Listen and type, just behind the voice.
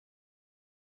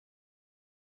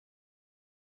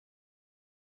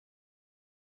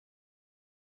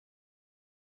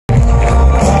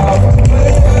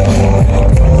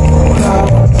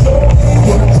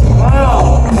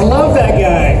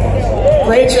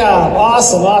job.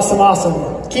 Awesome, awesome,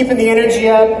 awesome. Keeping the energy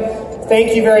up.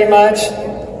 Thank you very much.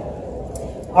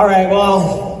 All right,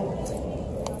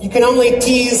 well, you can only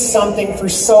tease something for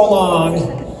so long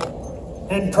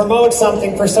and promote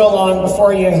something for so long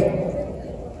before you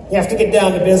have to get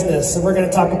down to business. So we're going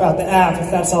to talk about the app, if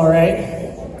that's all right.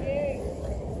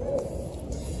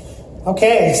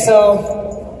 Okay,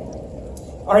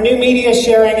 so our new media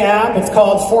sharing app, it's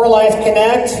called 4Life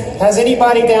Connect. Has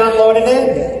anybody downloaded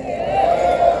it?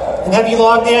 And have you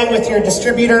logged in with your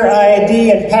distributor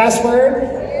ID and password?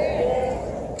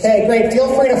 Okay, great.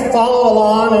 Feel free to follow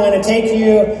along. I'm going to take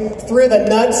you through the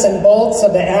nuts and bolts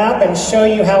of the app and show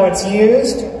you how it's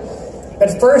used.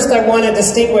 But first, I want to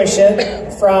distinguish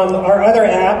it from our other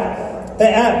app.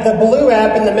 The blue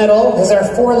app in the middle is our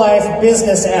 4Life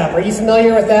business app. Are you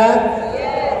familiar with that?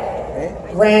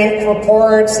 Yes. Rank,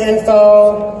 reports,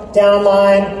 info,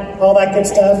 downline, all that good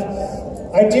stuff.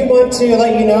 I do want to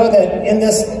let you know that in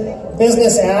this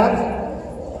business app,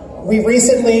 we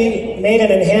recently made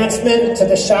an enhancement to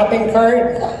the shopping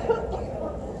cart.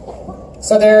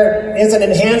 So there is an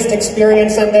enhanced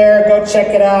experience in there. Go check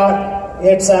it out.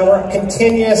 We're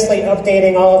continuously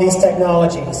updating all of these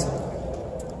technologies.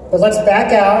 But let's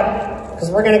back out,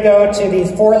 because we're going to go to the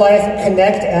 4Life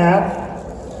Connect app,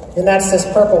 and that's this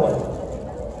purple one.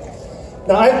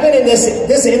 Now, I've been in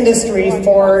this industry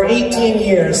for 18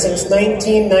 years, since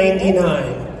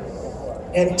 1999.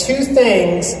 And two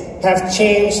things have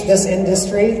changed this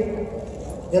industry.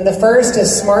 And the first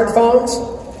is smartphones,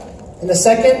 and the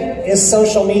second is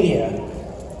social media.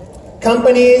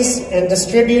 Companies and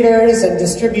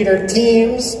distributor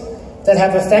teams that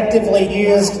have effectively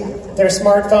used their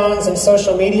smartphones and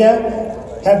social media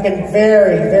have been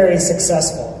very, very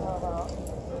successful.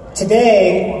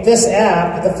 Today, this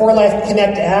app, the 4Life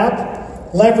Connect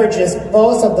app, leverages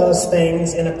both of those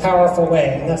things in a powerful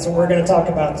way, and that's what we're going to talk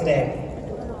about today.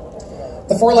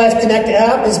 The 4Life Connect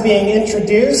app is being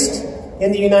introduced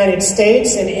in the United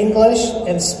States in English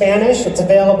and Spanish. It's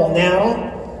available now.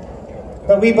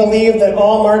 But we believe that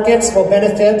all markets will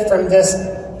benefit from this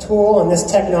tool and this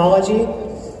technology,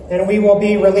 and we will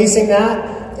be releasing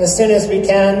that as soon as we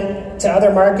can to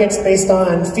other markets based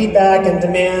on feedback and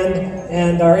demand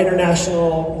and our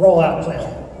international rollout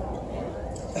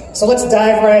plan. So let's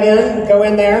dive right in, go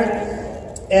in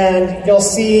there, and you'll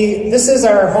see this is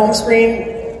our home screen.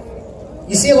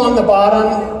 You see along the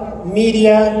bottom,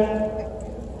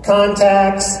 media,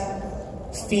 contacts,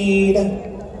 feed,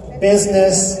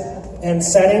 business, and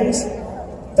settings.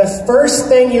 The first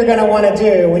thing you're going to want to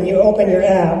do when you open your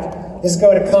app is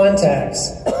go to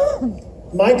contacts.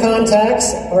 My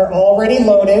contacts are already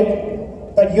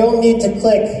loaded, but you'll need to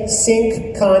click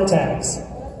sync contacts.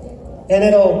 And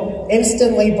it'll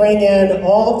instantly bring in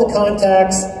all of the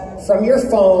contacts from your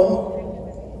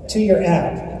phone to your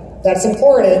app. That's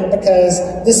important because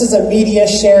this is a media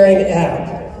sharing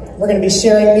app. We're going to be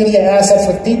sharing media assets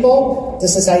with people.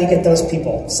 This is how you get those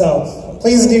people. So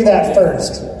please do that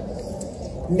first.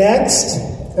 Next,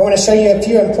 I want to show you a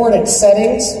few important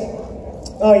settings.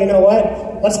 Oh, you know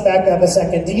what? Let's back up a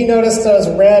second. Do you notice those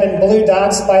red and blue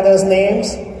dots by those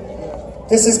names?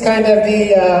 This is kind of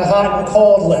the hot and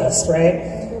cold list,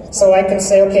 right? So I can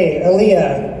say, okay,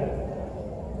 Aaliyah,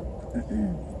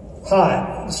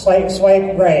 hot, swipe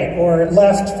right, or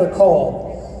left for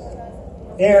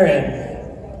cold. Aaron,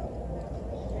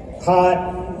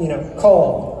 hot,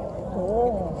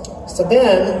 cold. So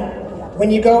then,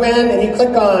 when you go in and you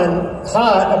click on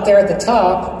hot up there at the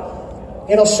top,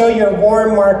 it'll show your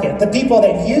warm market, the people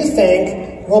that you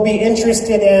think will be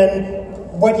interested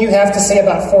in what you have to say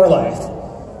about 4Life.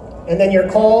 And then your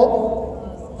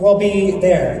cold will be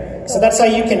there. So that's how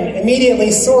you can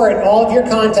immediately sort all of your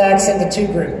contacts into two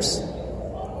groups.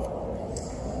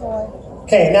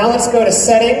 Okay, now let's go to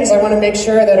settings. I want to make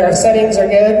sure that our settings are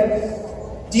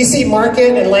good. Do you see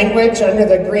market and language under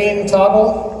the green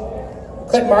toggle?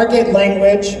 Click market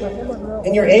language,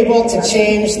 and you're able to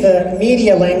change the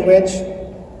media language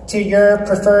to your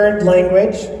preferred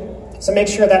language. So make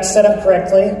sure that's set up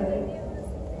correctly.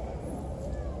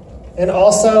 And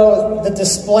also the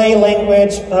display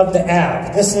language of the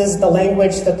app. This is the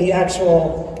language that the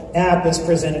actual app is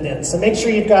presented in. So make sure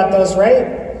you've got those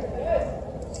right.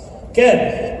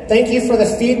 Good. Thank you for the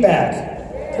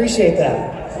feedback. Appreciate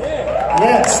that.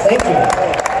 Yes, thank you.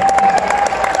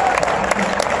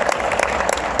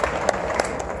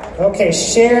 Okay,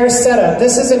 share setup.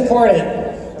 This is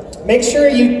important. Make sure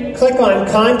you click on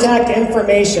contact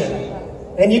information,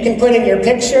 and you can put in your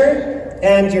picture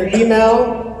and your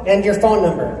email and your phone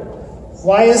number.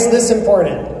 Why is this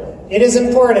important? It is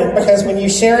important because when you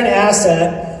share an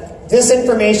asset, this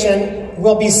information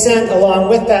will be sent along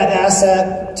with that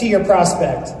asset to your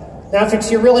prospect. Now, if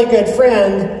it's your really good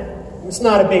friend, it's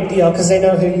not a big deal because they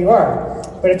know who you are.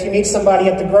 But if you meet somebody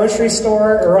at the grocery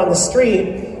store or on the street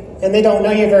and they don't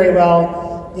know you very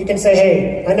well, you can say,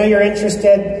 hey, I know you're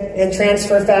interested in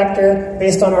transfer factor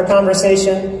based on our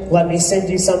conversation. Let me send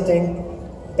you something.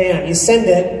 Bam, you send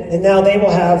it, and now they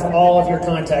will have all of your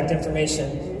contact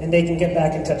information, and they can get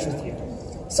back in touch with you.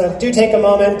 So do take a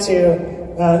moment to,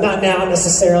 not now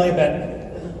necessarily,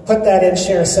 but put that in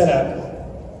Share Setup.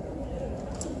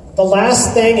 The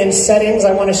last thing in settings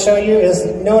I want to show you is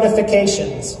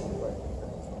notifications.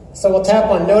 So we'll tap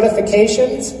on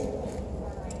notifications,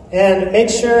 and make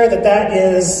sure that that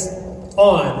is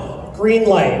on, green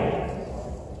light.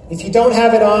 If you don't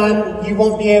have it on, you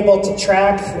won't be able to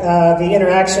track the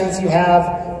interactions you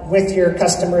have with your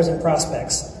customers and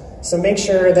prospects. So make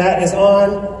sure that is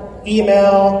on,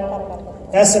 email,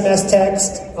 SMS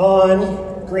text,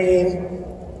 on, green,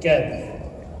 good.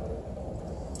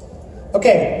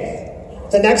 Okay,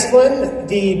 the next one,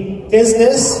 the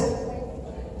business.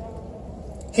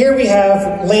 Here we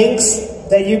have links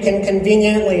that you can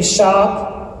conveniently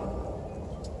shop,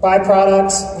 buy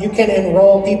products, you can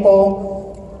enroll people.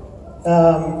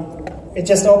 It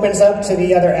just opens up to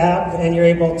the other app and you're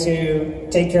able to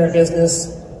take care of business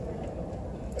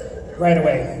right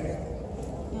away.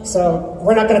 So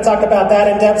we're not going to talk about that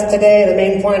in depth today. The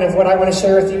main point of what I want to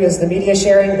share with you is the media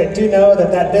sharing, but do know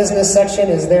that that business section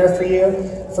is there for you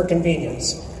for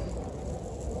convenience.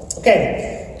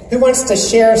 Okay, who wants to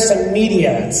share some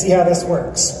media and see how this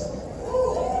works?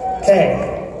 Okay,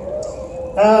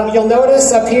 you'll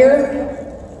notice up here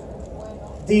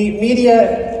the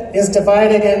media is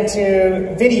divided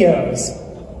into videos.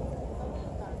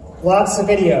 Lots of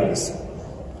videos.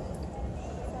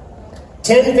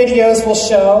 10 videos will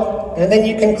show, and then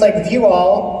you can click View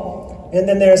All, and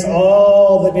then there's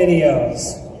all the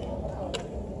videos.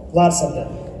 Lots of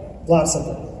them. Lots of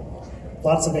them.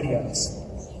 Lots of videos.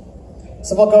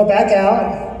 So we'll go back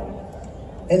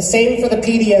out, and same for the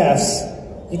PDFs.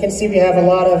 You can see we have a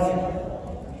lot of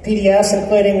PDFs,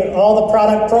 including all the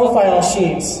product profile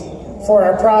sheets for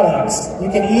our products. You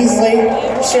can easily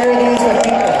share these with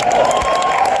people.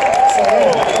 So,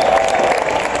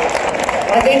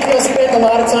 I think you'll spend a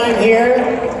lot of time here.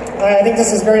 I think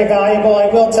this is very valuable. I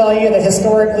will tell you that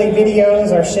historically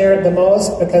videos are shared the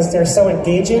most because they're so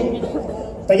engaging.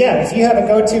 But yeah, if you have a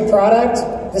go-to product,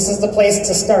 this is the place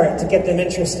to start to get them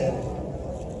interested.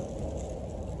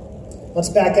 Let's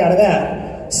back out of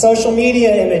that. Social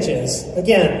media images.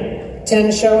 Again,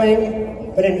 10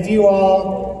 showing, but in View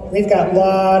All, we've got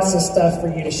lots of stuff for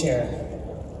you to share.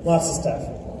 Lots of stuff.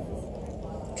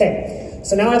 Okay,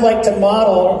 so now I'd like to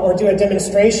model or do a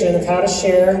demonstration of how to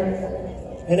share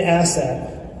an asset.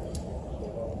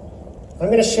 I'm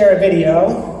going to share a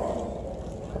video.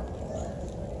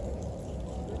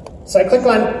 So I click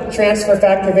on Transfer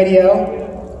Factor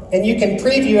Video, and you can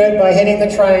preview it by hitting the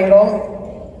triangle.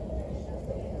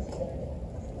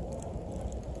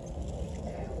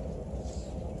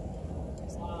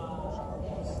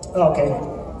 Oh, okay.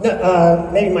 No,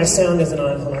 maybe my sound isn't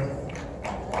on. Hold on.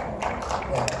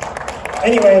 Yeah.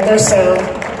 Anyway, there's sound.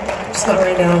 Just not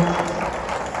right now.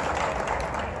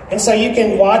 And so you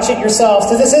can watch it yourself.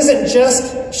 So this isn't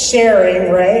just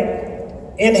sharing, right?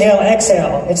 Inhale,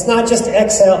 exhale. It's not just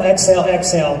exhale, exhale,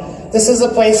 exhale. This is a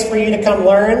place for you to come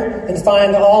learn and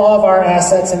find all of our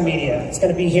assets and media. It's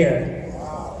going to be here.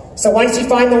 So once you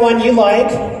find the one you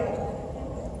like,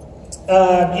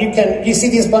 you see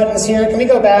these buttons here. Can we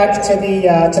go back to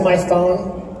the to my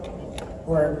phone?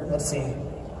 Or let's see.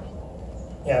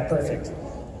 Yeah, perfect.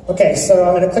 Okay, so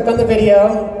I'm going to click on the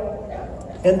video,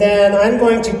 and then I'm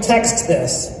going to text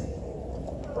this.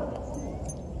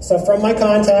 So from my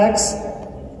contacts,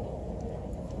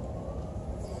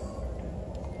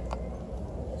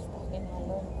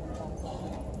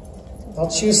 I'll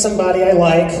choose somebody I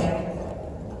like.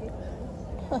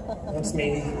 That's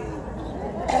me.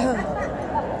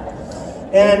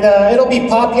 And it'll be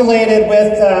populated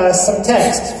with some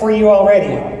text for you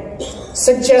already.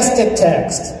 Suggested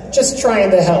text, just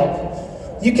trying to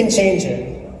help. You can change it.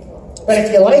 But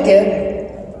if you like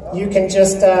it, you can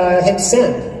just hit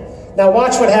send. Now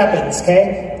watch what happens,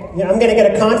 okay? I'm going to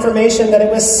get a confirmation that it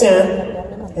was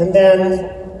sent, and then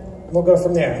we'll go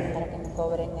from there.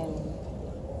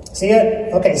 See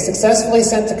it? Okay, successfully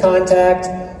sent to contact.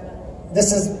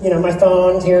 This is, my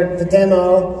phone here, the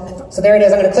demo. So there it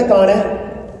is. I'm going to click on it.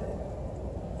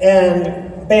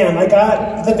 And bam, I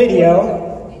got the video.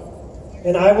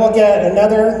 And I will get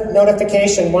another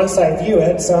notification once I view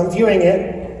it. So I'm viewing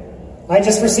it. I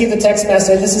just received a text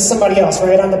message. This is somebody else,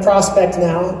 right? I'm the prospect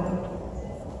now.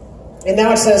 And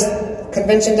now it says,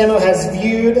 convention demo has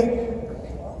viewed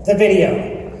the video.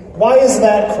 Why is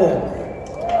that cool?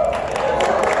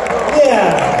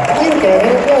 Yeah, you get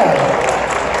it,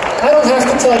 yeah. I don't have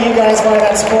to tell you guys why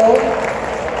that's cool,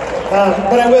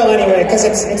 but I will anyway, because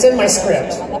it's in my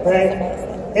script, right?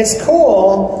 It's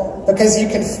cool because you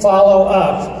can follow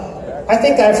up. I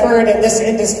think I've heard in this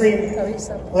industry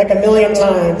like a million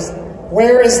times,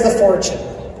 where is the fortune?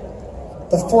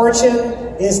 The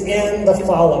fortune is in the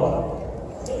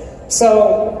follow-up.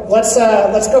 So let's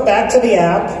go back to the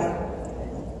app,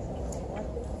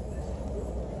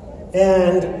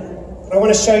 and I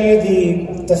want to show you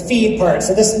the feed part.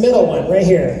 So this middle one right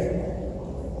here,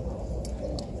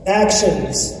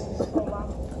 actions.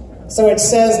 So it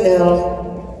says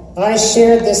now, I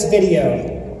shared this video.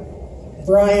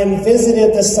 Brian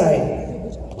visited the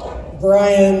site.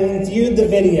 Brian viewed the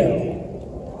video.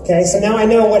 Okay, so now I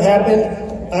know what happened.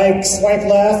 I swiped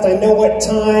left. I know what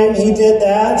time he did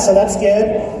that, so that's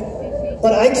good.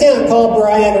 But I can't call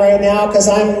Brian right now because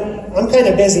I'm kind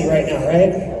of busy right now,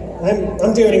 right?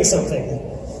 I'm doing something.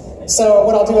 So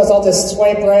what I'll do is I'll just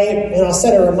swipe right and I'll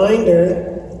set a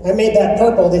reminder. I made that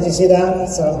purple. Did you see that?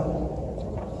 So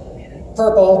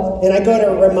purple, and I go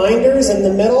to reminders in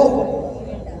the middle.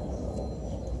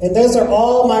 And those are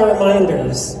all my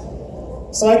reminders.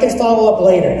 So I can follow up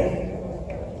later.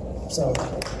 So,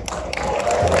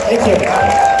 thank you.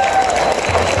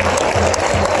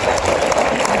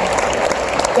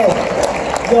 Okay.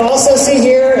 You'll also see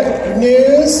here,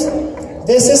 news.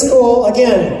 This is cool.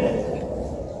 Again,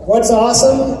 what's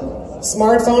awesome?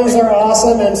 Smartphones are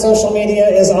awesome and social media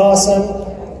is awesome.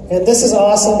 And this is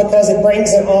awesome because it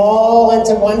brings it all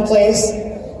into one place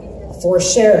for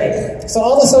sharing. So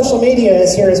all the social media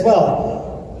is here as well.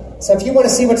 So if you want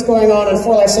to see what's going on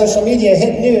 4Life social media,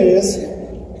 hit news,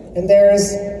 and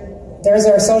there's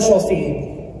our social feed.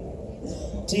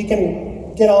 So you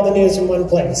can get all the news in one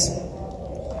place.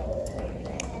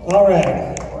 All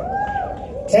right.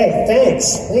 Okay,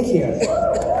 thanks. Thank you.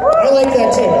 I like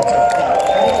that too.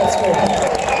 I think that's good.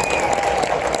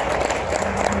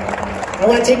 I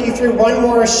want to take you through one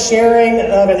more sharing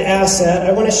of an asset.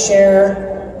 I want to share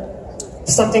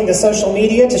something to social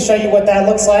media to show you what that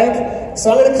looks like.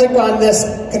 So I'm going to click on this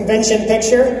convention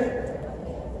picture.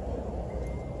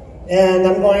 And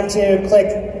I'm going to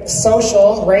click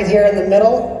social right here in the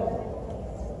middle.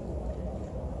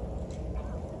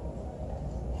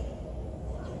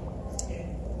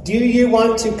 Do you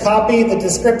want to copy the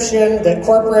description that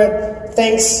corporate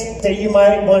thinks that you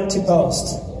might want to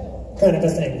post? Kind of a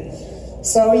thing.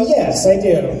 So yes, I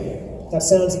do. That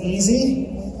sounds easy.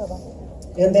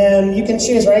 And then you can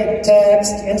choose, right?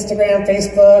 Text, Instagram,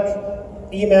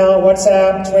 Facebook, email,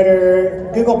 WhatsApp, Twitter,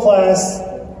 Google+,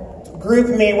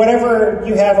 GroupMe, whatever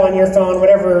you have on your phone,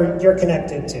 whatever you're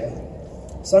connected to.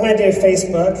 So I'm going to do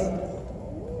Facebook.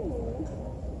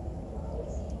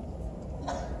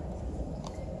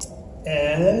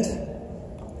 And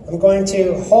I'm going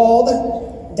to hold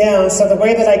down. So the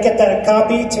way that I get that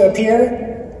copy to appear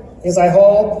is I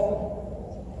hold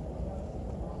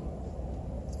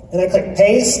and I click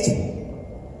paste.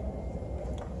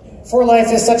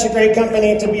 4Life is such a great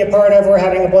company to be a part of. We're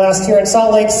having a blast here in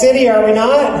Salt Lake City, are we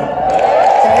not?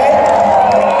 Okay.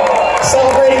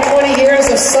 Celebrating 20 years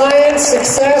of science,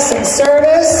 success, and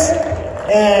service.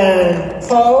 And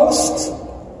post.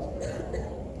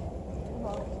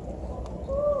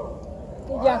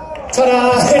 Yeah.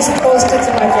 Ta-da! It's posted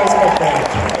to my Facebook page.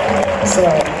 So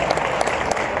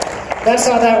that's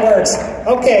how that works.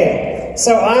 Okay.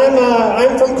 So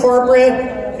I'm from corporate,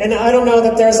 and I don't know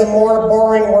that there's a more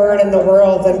boring word in the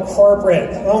world than corporate.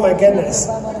 Oh my goodness.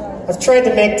 I've tried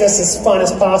to make this as fun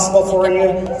as possible for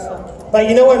you. But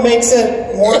you know what makes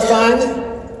it more fun?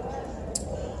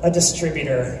 A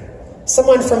distributor.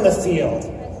 Someone from the field.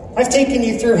 I've taken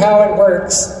you through how it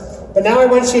works, but now I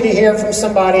want you to hear from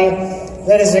somebody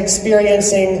that is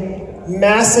experiencing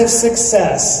massive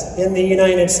success in the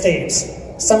United States.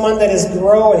 Someone that is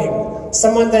growing.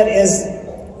 Someone that is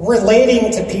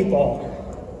relating to people.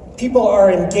 People are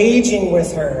engaging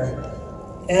with her.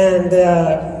 And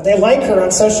they like her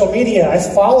on social media. I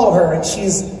follow her, and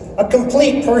she's a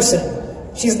complete person.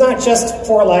 She's not just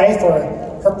 4Life or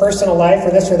her personal life or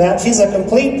this or that. She's a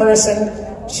complete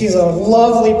person. She's a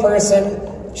lovely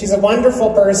person. She's a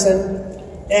wonderful person.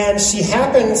 And she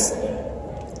happens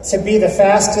to be the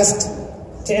fastest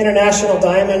to international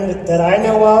diamond that I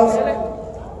know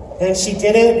of. And she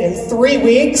did it in 3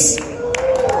 weeks.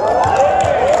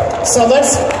 So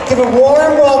let's give a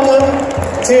warm welcome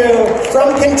to,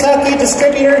 from Kentucky,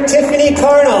 distributor Tiffany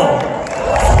Carnell.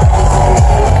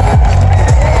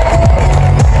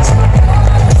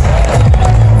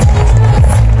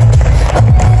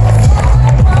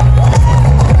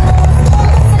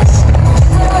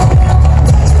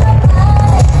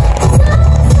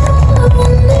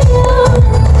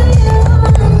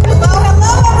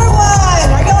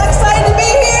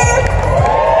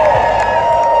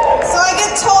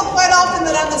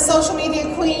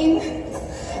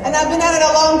 And I've been at it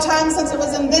a long time since it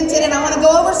was invented, and I want to go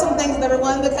over some things with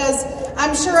everyone because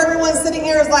I'm sure everyone sitting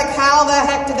here is like, how the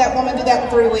heck did that woman do that in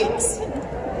 3 weeks?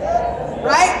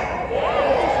 Right?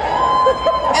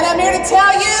 And I'm here to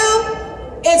tell you,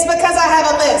 it's because I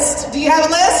have a list. Do you have a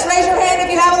list? Raise your hand if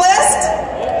you have a list.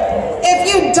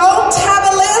 If you don't have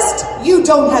a list, you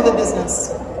don't have a business.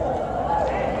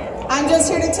 I'm just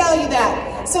here to tell you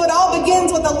that. So it all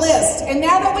begins with a list. And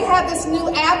now that we have this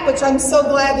new app, which I'm so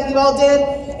glad that you all did,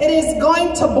 it is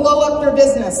going to blow up your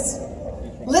business.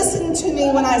 Listen to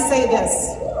me when I say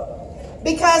this.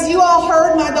 Because you all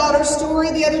heard my daughter's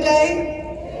story the other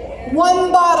day.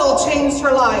 One bottle changed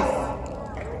her life.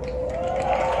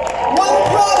 One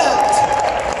product.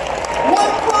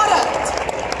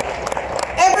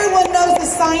 Everyone knows the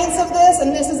science of this,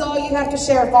 and this is all you have to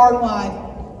share far and wide.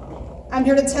 I'm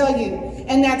here to tell you,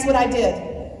 and that's what I did.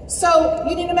 So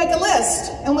you need to make a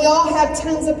list, and we all have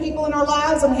tons of people in our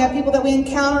lives, and we have people that we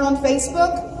encounter on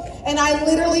Facebook, and I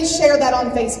literally share that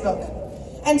on Facebook.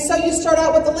 And so you start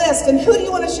out with the list, and who do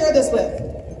you want to share this with?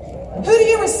 Who do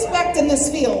you respect in this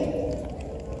field?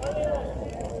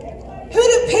 Who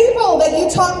do people that you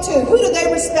talk to, who do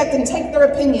they respect and take their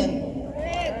opinion?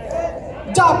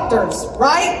 Doctors,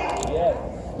 right?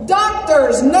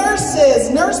 Doctors, nurses,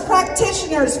 nurse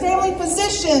practitioners, family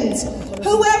physicians,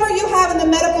 whoever you have in the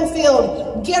medical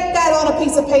field, get that on a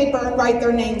piece of paper and write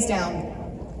their names down.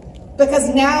 Because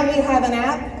now we have an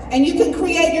app, and you can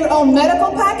create your own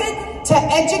medical packet to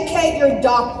educate your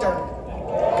doctor.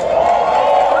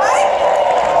 Right?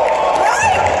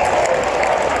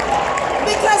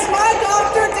 Because my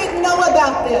doctor didn't know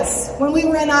about this when we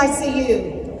were in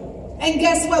ICU. And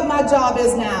guess what my job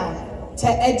is now? To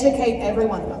educate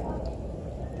everyone.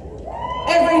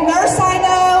 Every nurse I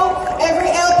know, every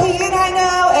LPN I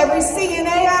know, every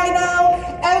CNA I know,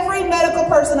 every medical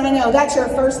person I know, that's your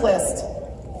first list.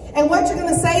 And what you're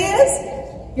going to say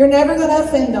is, you're never going to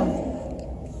offend them.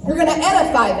 You're going to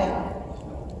edify them.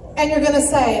 And you're going to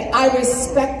say, I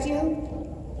respect you,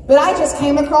 but I just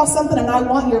came across something and I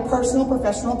want your personal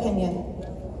professional opinion.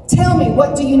 Tell me,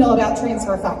 what do you know about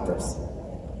transfer factors?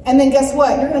 And then guess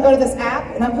what? You're going to go to this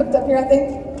app, and I'm hooked up here, I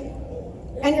think.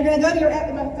 And you're going to go to your app.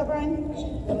 Am I hooked up, Ryan?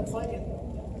 It looks like it.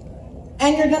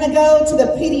 And you're going to go to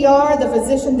the PDR, the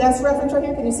physician desk reference right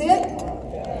here. Can you see it?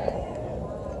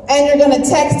 And you're going to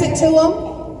text it to them.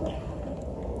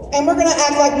 And we're going to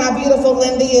act like my beautiful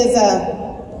Lindy is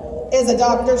a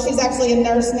doctor. She's actually a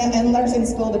nurse in nursing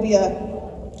school to be a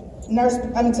nurse.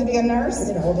 I'm to be a nurse. I'm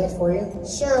going to hold that for you.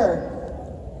 Sure.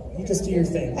 You just do your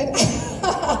thing.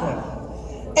 Yeah.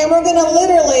 And we're going to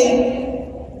literally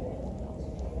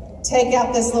take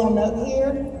out this little note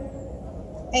here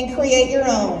and create your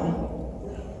own.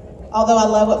 Although I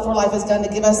love what For Life has done to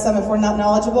give us some if we're not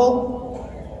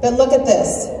knowledgeable. But look at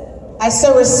this. I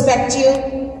so respect you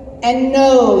and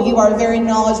know you are very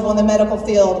knowledgeable in the medical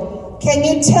field. Can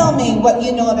you tell me what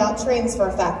you know about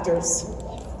transfer factors?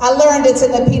 I learned it's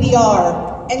in the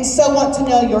PDR and so want to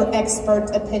know your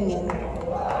expert opinion.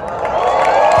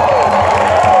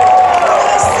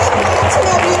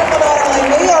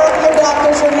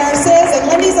 Your nurses, and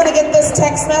Lindy's going to get this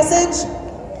text message,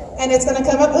 and it's going to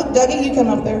come up. Oop, Dougie, you come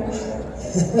up there.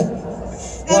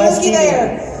 And looky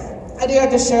there. I do have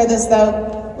to share this,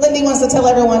 though. Lindy wants to tell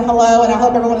everyone hello, and I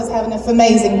hope everyone is having an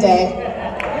amazing day.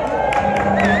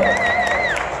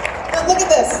 But look at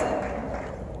this.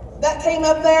 That came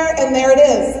up there, and there it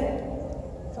is.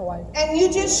 And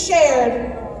you just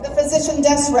shared the physician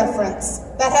desk reference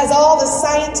that has all the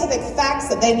scientific facts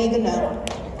that they need to know.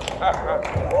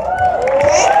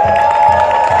 Okay?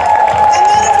 And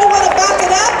then if you want to back it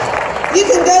up, you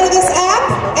can go to this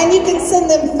app and you can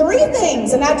send them 3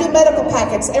 things. And I do medical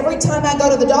packets. Every time I go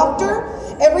to the doctor,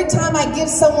 every time I give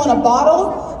someone a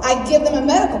bottle, I give them a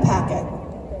medical packet.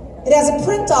 It has a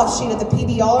print-off sheet of the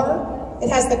PDR. It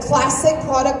has the classic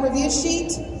product review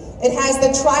sheet. It has the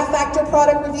trifactor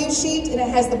product review sheet. And it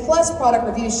has the plus product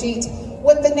review sheet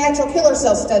with the natural killer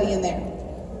cell study in there.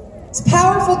 It's a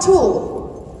powerful tool.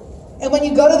 And when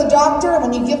you go to the doctor, and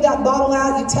when you give that bottle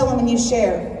out, you tell them and you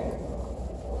share.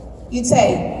 You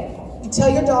tell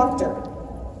your doctor,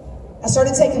 I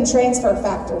started taking transfer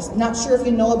factors. I'm not sure if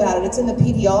you know about it. It's in the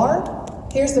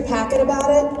PDR. Here's the packet about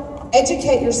it.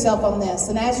 Educate yourself on this.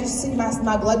 And as you see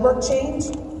my blood work change,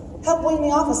 help wean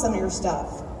me off of some of your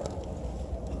stuff.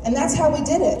 And that's how we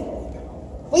did it.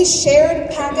 We shared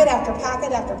packet after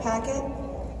packet after packet,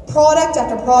 product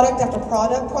after product after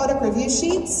product review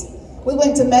sheets. We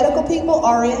went to medical people,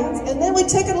 RNs, and then we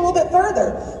take it a little bit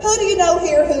further. Who do you know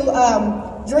here who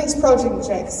drinks protein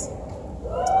shakes?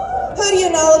 Who do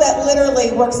you know that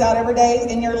literally works out every day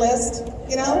in your list?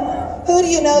 You know? Who do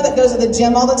you know that goes to the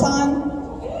gym all the time?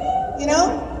 you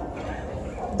know?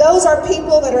 Those are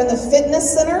people that are in the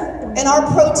fitness center, and our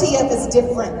Pro-TF is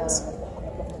different.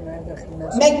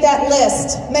 Make that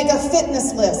list. Make a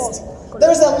fitness list.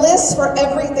 There's a list for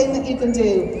everything that you can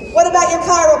do. What about your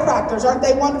chiropractors? Aren't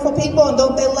they wonderful people, and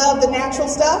don't they love the natural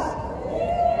stuff?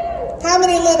 How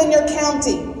many live in your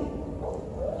county?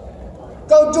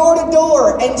 Go door to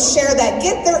door and share that.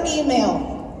 Get their email.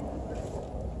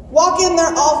 Walk in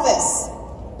their office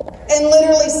and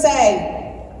literally say,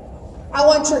 I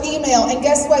want your email. And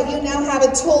guess what? You now have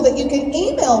a tool that you can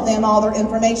email them all their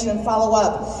information and follow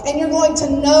up. And you're going to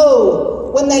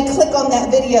know when they click on that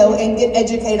video and get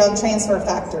educated on transfer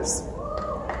factors.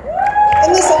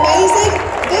 Isn't this amazing?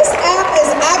 This app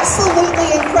is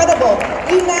absolutely incredible.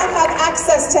 You now have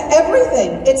access to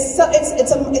everything. It's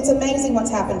amazing what's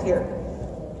happened here.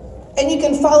 And you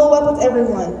can follow up with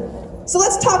everyone. So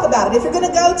let's talk about it. If you're going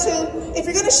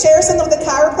to share something with a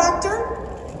chiropractor,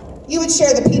 you would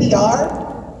share the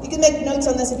PDR. You can make notes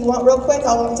on this if you want real quick.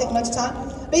 I won't take much time.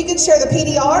 But you can share the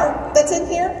PDR that's in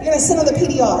here. You're going to send them the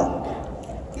PDR.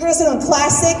 You're going to send them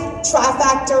Classic,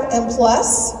 Trifactor, and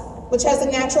Plus, which has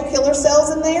the natural killer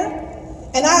cells in there.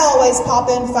 And I always pop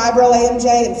in Fibro AMJ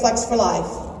and Flex for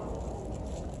Life.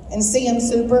 And CM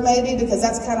Super maybe, because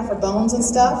that's kind of for bones and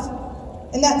stuff.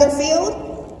 Isn't that their field?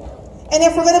 And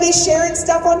if we're going to be sharing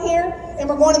stuff on here, and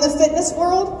we're going in the fitness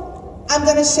world, I'm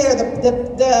going to share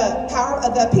the power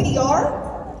of the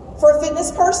PDR for a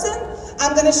fitness person.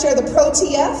 I'm going to share the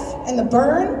Pro-TF and the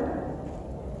Burn.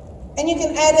 And you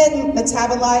can add in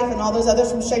Metabolife and all those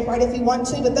others from Shape Right if you want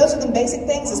to, but those are the basic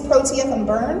things, is Pro-TF and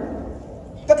Burn.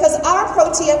 Because our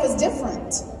Pro-TF is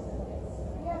different.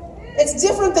 It's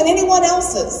different than anyone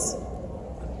else's.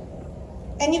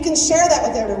 And you can share that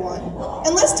with everyone.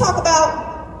 And let's talk about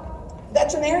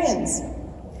veterinarians.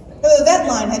 The vet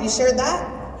line, have you shared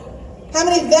that? How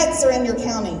many vets are in your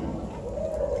county?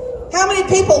 How many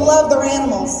people love their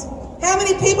animals? How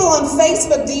many people on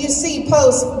Facebook do you see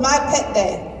post My Pet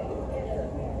Day?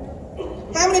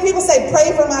 How many people say,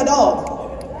 pray for my dog?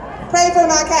 Pray for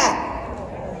my cat?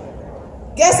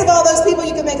 Guess of all those people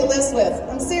you can make a list with.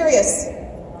 I'm serious.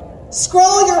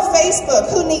 Scroll your Facebook.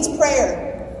 Who needs prayer?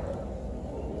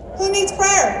 Who needs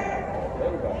prayer?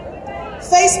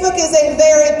 Facebook is a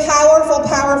very powerful,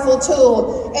 powerful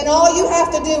tool. And all you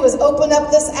have to do is open up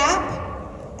this app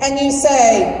and you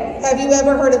say, have you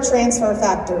ever heard of transfer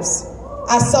factors?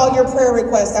 I saw your prayer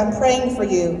request. I'm praying for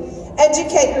you.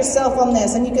 Educate yourself on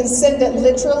this. And you can send it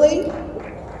literally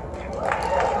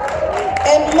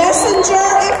in Messenger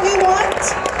if you want.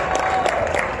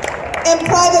 And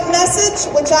private message,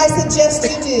 which I suggest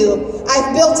you do.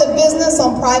 I've built a business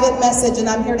on private message, and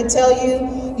I'm here to tell you,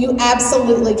 you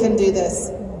absolutely can do this.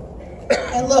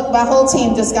 And look, my whole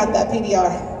team just got that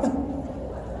PDR.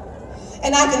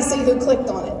 And I can see who clicked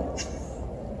on it.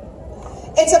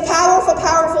 It's a powerful,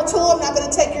 powerful tool. I'm not going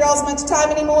to take your all's much time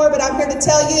anymore, but I'm here to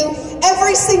tell you,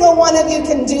 every single one of you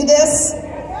can do this.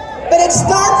 But it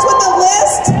starts with a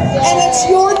list, and it's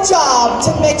your job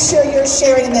to make sure you're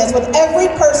sharing this with every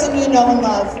person you know and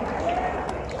love.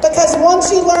 Because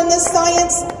once you learn this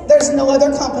science, there's no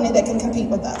other company that can compete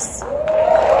with us. They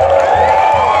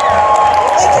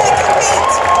can't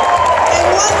compete.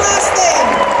 And one last thing,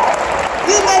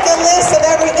 you make a list of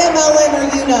every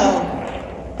MLMer you know.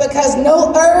 Because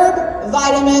no herb,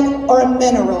 vitamin, or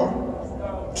mineral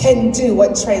can do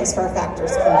what transfer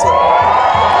factors can do.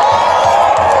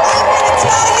 I'm going to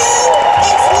tell you,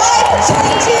 it's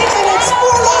life-changing and it's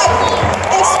for life.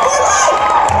 It's for life.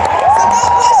 So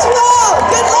God bless you all.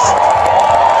 Good luck.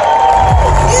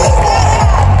 Use that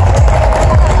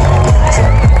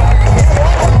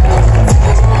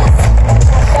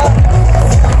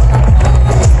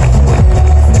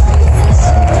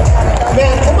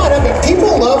Man, come on up.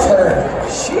 People love her.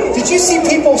 Did you see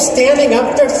people standing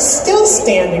up? They're still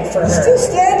standing for her. Still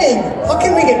standing. How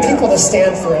can we get people to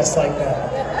stand for us like that?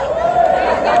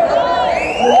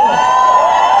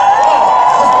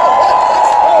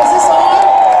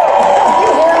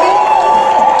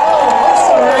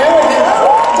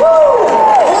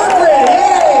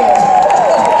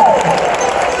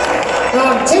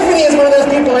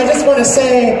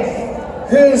 Say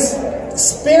whose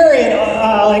spirit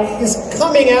is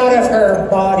coming out of her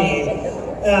body.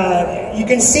 You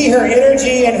can see her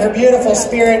energy and her beautiful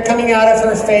spirit coming out of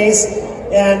her face,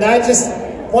 and I just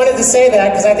wanted to say that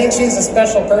because I think she's a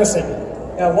special person.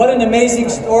 What an amazing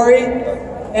story,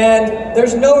 and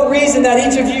there's no reason that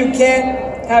each of you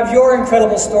can't have your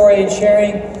incredible story in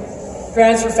sharing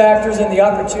transfer factors and the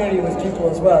opportunity with people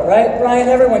as well, right? Brian,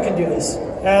 everyone can do this.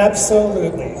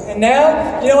 Absolutely. And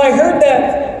now, I heard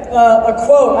that a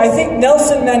quote, I think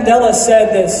Nelson Mandela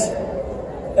said this,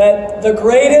 that the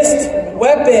greatest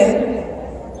weapon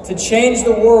to change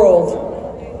the world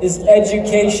is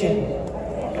education.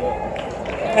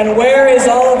 And where is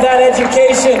all of that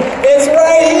education? It's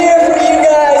right here for you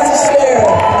guys to share.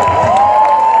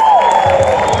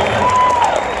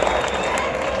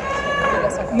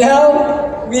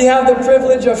 Now, we have the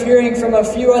privilege of hearing from a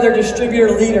few other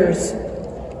distributor leaders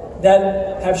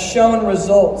that have shown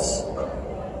results.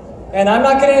 And I'm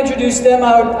not going to introduce them.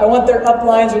 I want their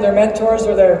uplines or their mentors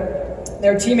or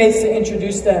their teammates to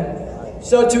introduce them.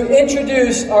 So to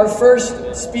introduce our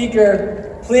first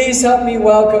speaker, please help me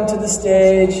welcome to the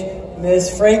stage Miss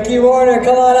Frankie Warner.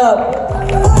 Come on up.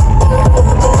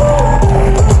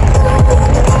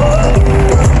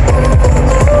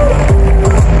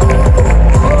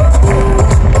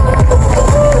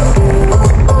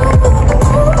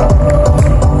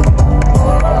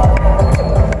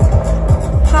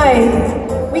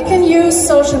 Hi, we can use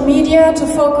social media to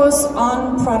focus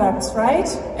on products, right?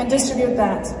 And distribute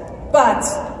that. But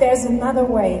there's another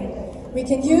way. We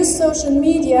can use social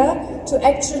media to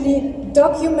actually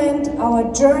document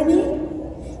our journey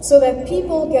so that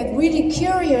people get really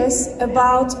curious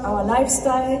about our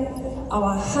lifestyle,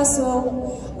 our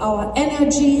hustle, our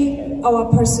energy, our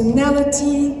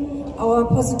personality, our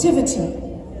positivity.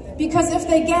 Because if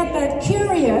they get that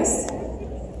curious,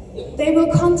 they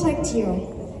will contact you.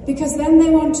 Because then they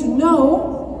want to know,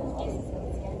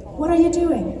 what are you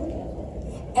doing?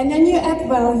 And then you add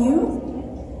value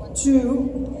to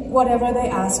whatever they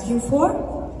ask you for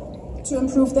to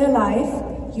improve their life.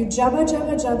 You jabba,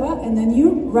 jabba, jabba, and then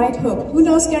you right hook. Who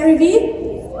knows Gary Vee?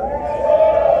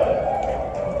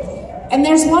 And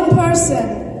there's one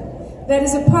person that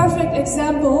is a perfect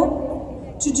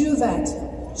example to do that.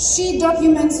 She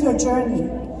documents her journey.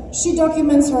 She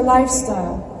documents her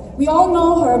lifestyle. We all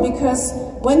know her because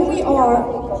when we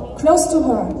are close to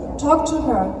her, talk to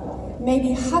her,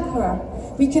 maybe hug her,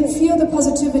 we can feel the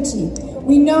positivity.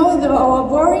 We know that our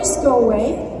worries go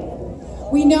away.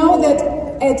 We know that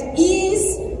at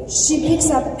ease, she picks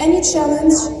up any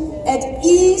challenge. At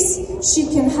ease, she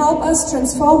can help us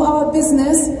transform our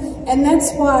business. And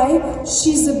that's why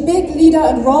she's a big leader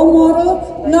and role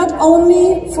model, not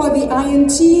only for the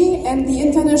INT and the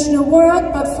international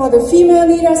world, but for the female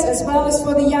leaders as well as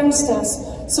for the youngsters.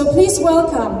 So please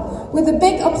welcome, with a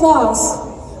big applause,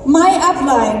 my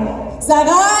upline,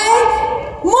 Sarai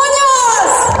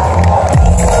Munoz!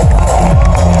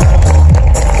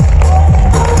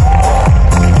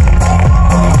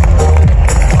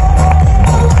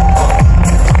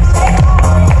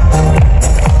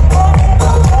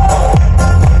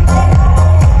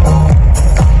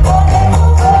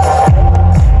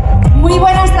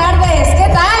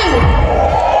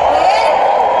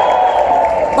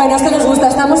 Bueno, esto nos gusta,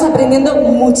 estamos aprendiendo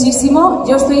muchísimo.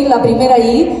 Yo estoy la primera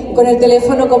allí, con el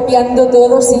teléfono copiando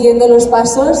todo, siguiendo los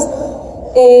pasos.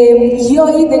 Y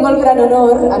hoy tengo el gran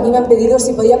honor, a mí me han pedido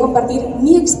si podía compartir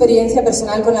mi experiencia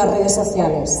personal con las redes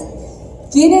sociales.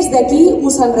 ¿Quiénes de aquí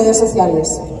usan redes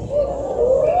sociales?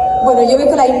 Bueno, yo veo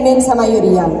que la inmensa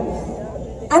mayoría.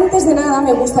 Antes de nada,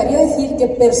 me gustaría decir que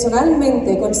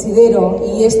personalmente considero,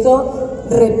 y esto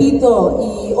repito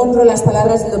y honro las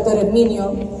palabras del doctor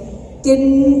Herminio,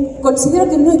 que considero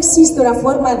que no existe una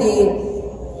forma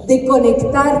de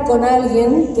conectar con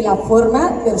alguien que la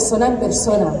forma persona en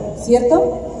persona,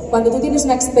 ¿cierto? Cuando tú tienes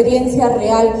una experiencia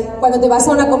real, cuando te vas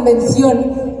a una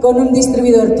convención con un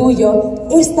distribuidor tuyo,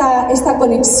 esta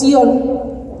conexión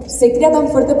se crea tan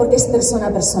fuerte porque es persona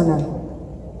a persona.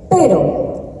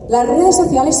 Pero las redes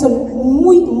sociales son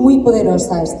muy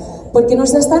poderosas, porque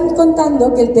nos están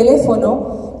contando que el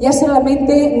teléfono ya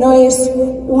solamente no es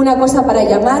una cosa para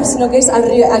llamar, sino que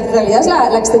en realidad es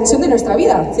la extensión de nuestra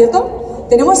vida, ¿cierto?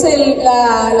 Tenemos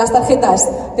las tarjetas,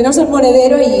 tenemos el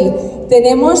monedero y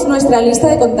tenemos nuestra lista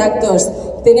de contactos,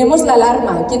 tenemos la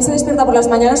alarma. ¿Quién se despierta por las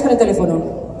mañanas con el teléfono?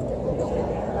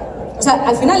 O sea,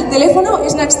 al final el teléfono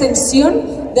es una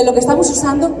extensión de lo que estamos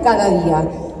usando cada día.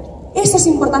 Eso es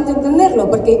importante entenderlo,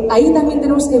 porque ahí también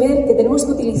tenemos que ver que tenemos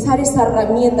que utilizar esa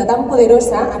herramienta tan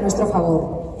poderosa a nuestro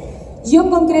favor. Yo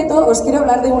en concreto os quiero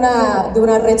hablar de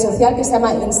una red social que se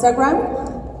llama Instagram.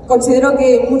 Considero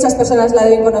que muchas personas la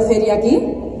deben conocer y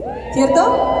aquí, ¿cierto?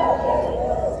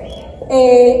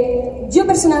 Yo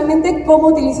personalmente, ¿cómo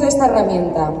utilizo esta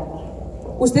herramienta?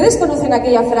 ¿Ustedes conocen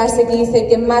aquella frase que dice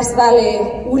que más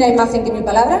vale una imagen que 1000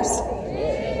 palabras?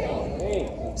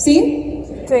 ¿Sí?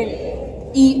 Sí.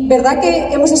 Y ¿verdad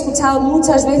que hemos escuchado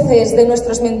muchas veces de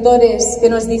nuestros mentores que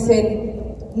nos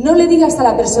dicen: no le digas a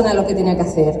la persona lo que tiene que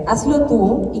hacer, hazlo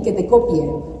tú y que te copie,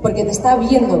 porque te está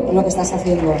viendo lo que estás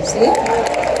haciendo, ¿sí?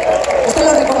 Esto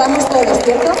lo recordamos todos,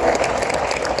 ¿cierto?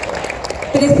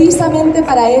 Precisamente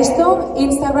para esto,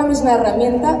 Instagram es una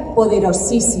herramienta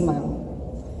poderosísima.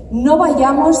 No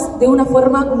vayamos de una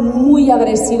forma muy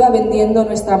agresiva vendiendo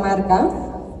nuestra marca,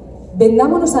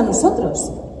 vendámonos a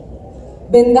nosotros.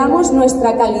 Vendamos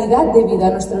nuestra calidad de vida,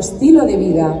 nuestro estilo de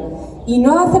vida. Y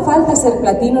no hace falta ser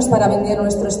platinos para vender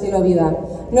nuestro estilo de vida.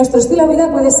 Nuestro estilo de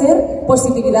vida puede ser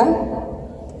positividad,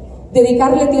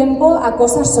 dedicarle tiempo a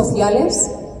cosas sociales,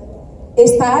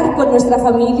 estar con nuestra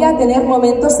familia, tener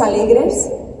momentos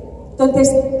alegres.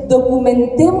 Entonces,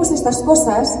 documentemos estas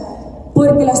cosas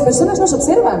porque las personas nos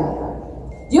observan.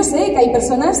 Yo sé que hay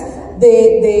personas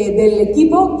del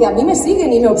equipo que a mí me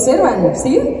siguen y me observan,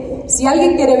 ¿sí? Si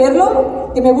alguien quiere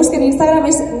verlo, que me busque en Instagram,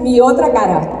 es mi otra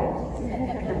cara.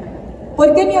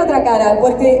 ¿Por qué mi otra cara?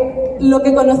 Porque lo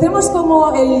que conocemos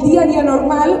como el día a día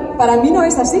normal, para mí no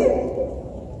es así.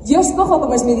 Yo escojo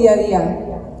cómo es mi día a día.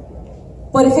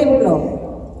 Por ejemplo,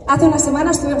 hace una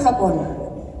semana estuve en Japón.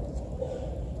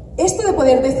 Esto de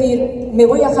poder decir, me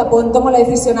voy a Japón, tomo la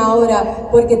decisión ahora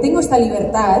porque tengo esta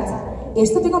libertad,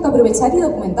 esto tengo que aprovechar y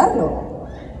documentarlo.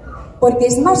 Porque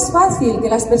es más fácil que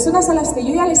las personas a las que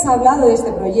yo ya les he hablado de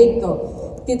este proyecto,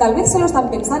 que tal vez se lo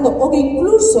están pensando o que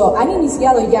incluso han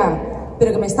iniciado ya,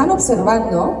 pero que me están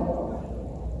observando,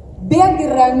 vean que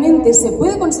realmente se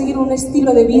puede conseguir un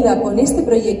estilo de vida con este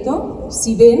proyecto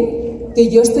si ven que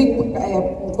yo estoy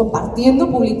compartiendo,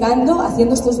 publicando,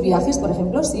 haciendo estos viajes, por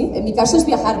ejemplo, ¿sí? En mi caso es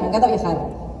viajar, me encanta viajar.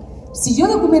 Si yo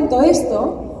documento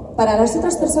esto, para las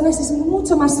otras personas es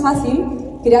mucho más fácil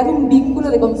crear un vínculo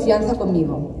de confianza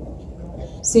conmigo,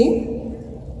 ¿sí?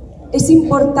 Es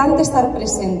importante estar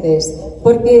presentes,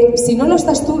 porque si no lo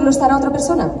estás tú, lo estará otra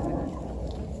persona.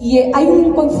 Y hay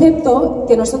un concepto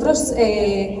que nosotros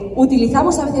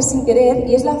utilizamos a veces sin querer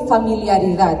y es la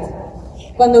familiaridad.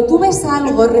 Cuando tú ves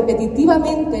algo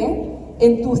repetitivamente,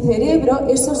 en tu cerebro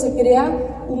eso se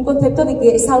crea un concepto de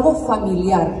que es algo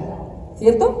familiar,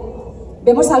 ¿cierto?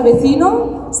 Vemos al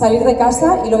vecino salir de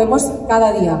casa y lo vemos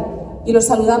cada día y lo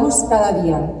saludamos cada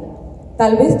día.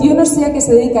 Tal vez yo no sé a qué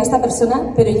se dedica a esta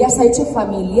persona, pero ya se ha hecho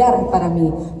familiar para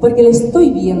mí, porque le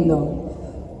estoy viendo.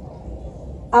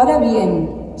 Ahora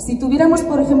bien, si tuviéramos,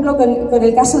 por ejemplo, con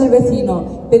el caso del vecino,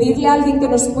 pedirle a alguien que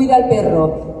nos cuide al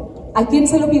perro, ¿a quién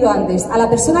se lo pido antes? ¿A la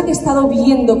persona que he estado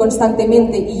viendo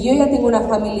constantemente y yo ya tengo una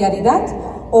familiaridad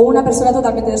o una persona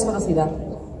totalmente desconocida?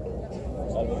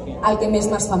 Al que me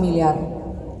es más familiar.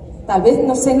 Tal vez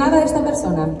no sé nada de esta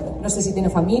persona, no sé si tiene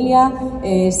familia,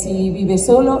 si vive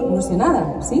solo, no sé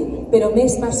nada, ¿sí? Pero me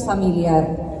es más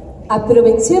familiar.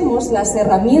 Aprovechemos las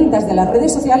herramientas de las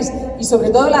redes sociales y sobre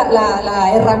todo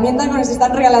la herramienta que nos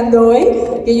están regalando hoy,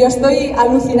 que yo estoy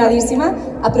alucinadísima.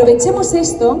 Aprovechemos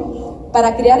esto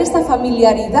para crear esta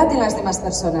familiaridad en las demás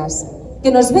personas.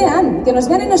 Que nos vean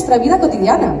en nuestra vida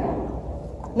cotidiana.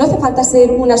 No hace falta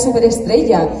ser una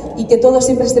superestrella y que todo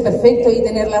siempre esté perfecto y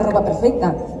tener la ropa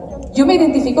perfecta. Yo me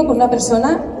identifico con una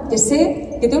persona que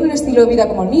sé que tiene un estilo de vida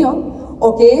como el mío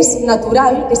o que es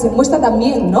natural, que se muestra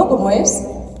también, ¿no? Como es.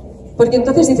 Porque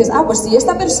entonces dices, pues si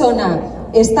esta persona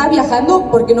está viajando,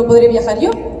 ¿por qué no podré viajar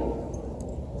yo?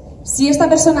 Si esta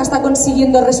persona está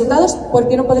consiguiendo resultados, ¿por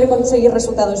qué no podré conseguir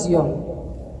resultados yo?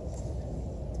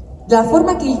 La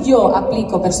forma que yo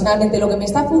aplico personalmente lo que me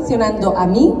está funcionando a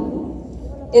mí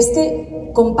es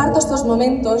que comparto estos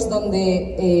momentos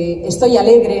donde estoy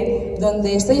alegre,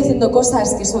 donde estoy haciendo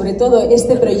cosas que sobre todo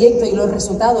este proyecto y los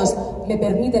resultados me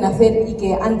permiten hacer y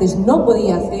que antes no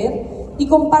podía hacer, y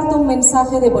comparto un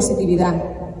mensaje de positividad,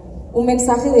 un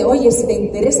mensaje de, oye, si te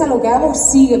interesa lo que hago,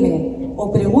 sígueme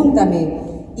o pregúntame.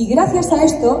 Y gracias a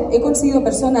esto he conseguido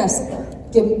personas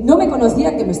que no me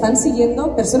conocían, que me están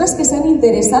siguiendo, personas que se han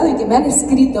interesado y que me han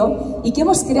escrito y que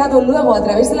hemos creado luego a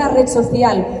través de la red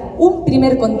social un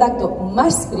primer contacto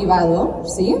más privado,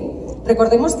 ¿sí?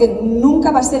 Recordemos que nunca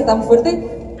va a ser tan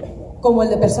fuerte como el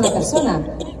de persona a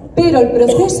persona, pero el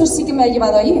proceso sí que me ha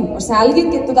llevado allí. O sea, alguien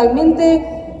que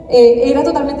era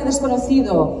totalmente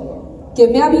desconocido, que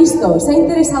me ha visto, se ha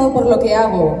interesado por lo que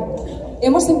hago,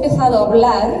 hemos empezado a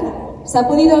hablar, se ha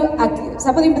podido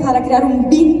empezar a crear un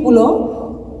vínculo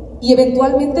y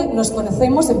eventualmente nos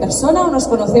conocemos en persona o nos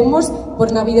conocemos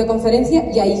por una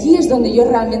videoconferencia y allí es donde yo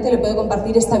realmente le puedo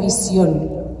compartir esta visión,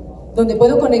 donde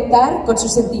puedo conectar con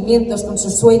sus sentimientos, con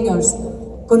sus sueños,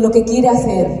 con lo que quiere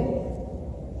hacer.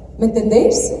 ¿Me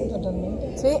entendéis?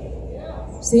 Totalmente. Sí.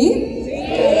 ¿Sí?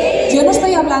 Yo no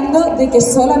estoy hablando de que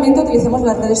solamente utilicemos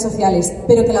las redes sociales,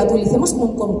 pero que la utilicemos como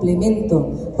un complemento,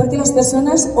 porque las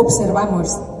personas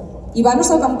observamos. Iván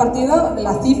nos ha compartido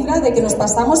la cifra de que nos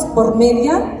pasamos por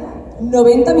media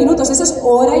 90 minutos, eso es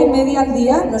hora y media al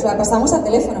día, nos la pasamos al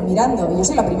teléfono mirando. Y yo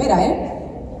soy la primera,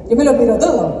 yo me lo miro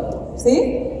todo,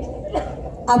 ¿sí?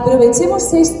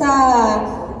 aprovechemos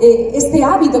este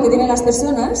hábito que tienen las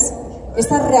personas,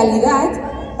 esta realidad,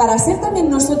 para ser también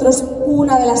nosotros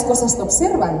una de las cosas que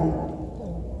observan.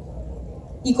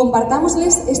 Y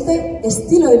compartámosles este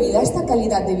estilo de vida, esta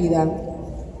calidad de vida.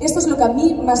 Esto es lo que a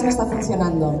mí más me está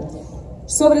funcionando.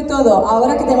 Sobre todo,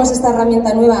 ahora que tenemos esta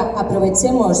herramienta nueva,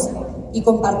 aprovechemos y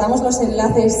compartamos los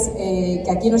enlaces que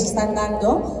aquí nos están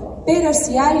dando, pero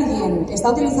si alguien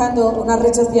está utilizando una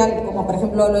red social, como por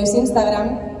ejemplo lo es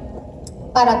Instagram,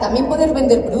 para también poder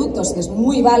vender productos, que es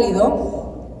muy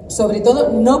válido, sobre todo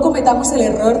no cometamos el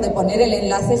error de poner el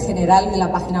enlace general de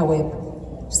la página web.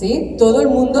 ¿Sí? Todo el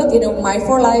mundo tiene un My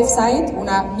for Life site,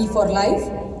 una Me for Life.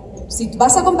 Si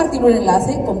vas a compartir un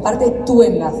enlace, comparte tu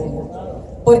enlace.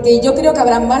 Porque yo creo que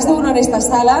habrá más de uno en esta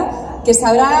sala que se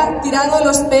habrá tirado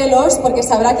los pelos porque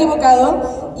se habrá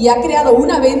equivocado y ha creado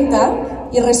una venta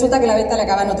y resulta que la venta le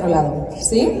acaba en otro lado.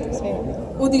 ¿Sí? Sí.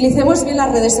 Utilicemos bien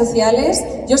las redes sociales.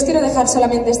 Yo os quiero dejar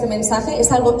solamente este mensaje.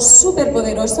 Es algo súper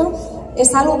poderoso.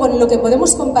 Es algo con lo que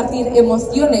podemos compartir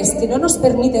emociones que no nos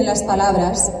permiten las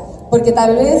palabras. Porque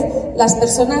tal vez las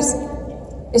personas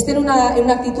estén en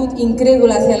una actitud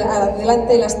incrédula hacia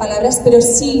adelante de las palabras, pero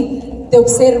sí te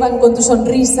observan con tu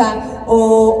sonrisa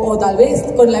o tal vez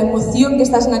con la emoción que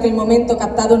estás en aquel momento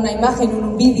captado en una imagen o en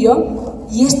un vídeo,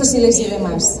 y esto sí les lleve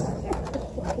más.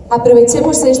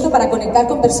 Aprovechemos esto para conectar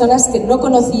con personas que no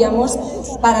conocíamos,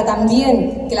 para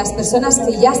también que las personas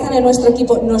que ya están en nuestro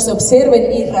equipo nos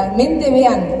observen y realmente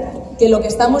vean que lo que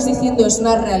estamos diciendo es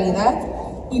una realidad,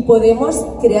 y podemos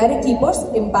crear equipos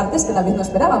en partes que tal vez no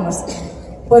esperábamos.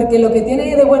 Porque lo que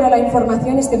tiene de bueno la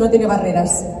información es que no tiene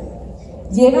barreras.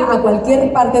 Llega a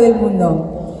cualquier parte del mundo.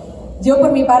 Yo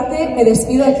por mi parte me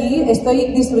despido aquí, estoy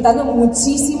disfrutando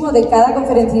muchísimo de cada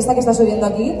conferencista que está subiendo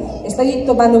aquí, estoy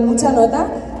tomando mucha nota,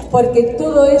 porque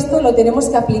todo esto lo tenemos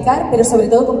que aplicar, pero sobre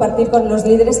todo compartir con los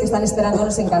líderes que están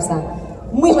esperándonos en casa.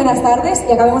 Muy buenas tardes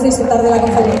y acabemos de disfrutar de la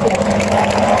conferencia.